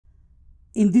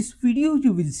In this video,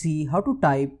 you will see how to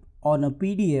type on a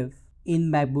PDF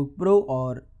in MacBook Pro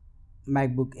or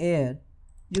MacBook Air.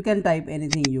 You can type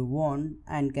anything you want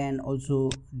and can also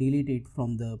delete it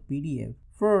from the PDF.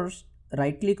 First,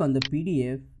 right click on the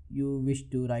PDF you wish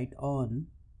to write on.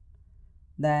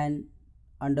 Then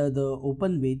under the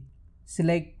Open With,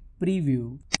 select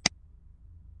Preview.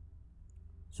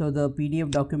 So the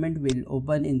PDF document will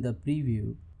open in the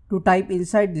preview. To type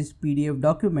inside this PDF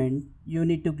document, you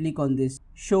need to click on this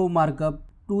Show Markup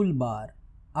toolbar.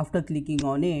 After clicking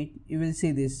on it, you will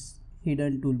see this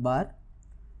hidden toolbar.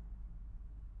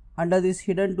 Under this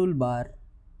hidden toolbar,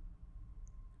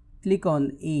 click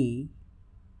on A.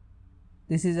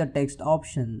 This is a text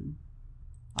option.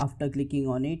 After clicking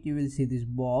on it, you will see this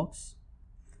box.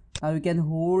 Now you can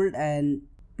hold and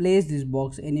place this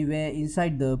box anywhere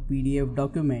inside the PDF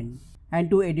document. And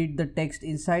to edit the text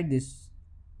inside this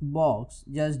box,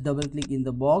 just double click in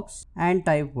the box and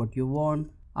type what you want.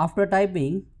 After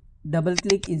typing, double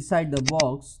click inside the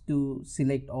box to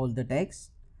select all the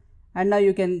text. And now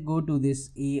you can go to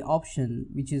this A option,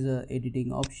 which is a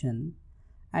editing option,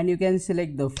 and you can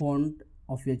select the font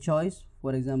of your choice.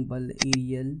 For example,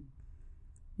 Arial.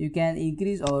 You can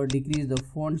increase or decrease the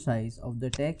font size of the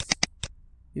text.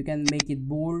 You can make it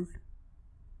bold,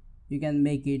 you can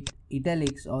make it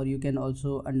italics, or you can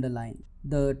also underline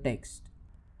the text.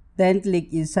 Then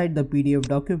click inside the PDF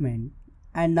document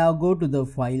and now go to the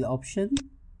File option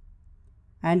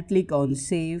and click on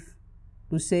Save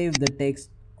to save the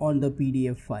text on the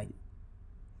PDF file.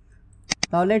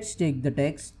 Now let's check the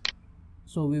text.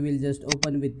 So we will just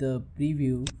open with the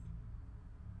preview,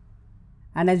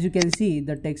 and as you can see,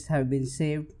 the text have been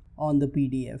saved on the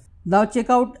PDF. Now check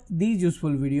out these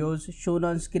useful videos shown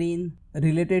on screen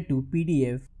related to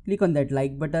PDF. Click on that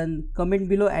like button, comment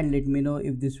below and let me know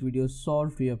if this video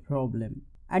solved your problem.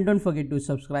 And don't forget to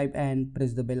subscribe and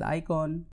press the bell icon.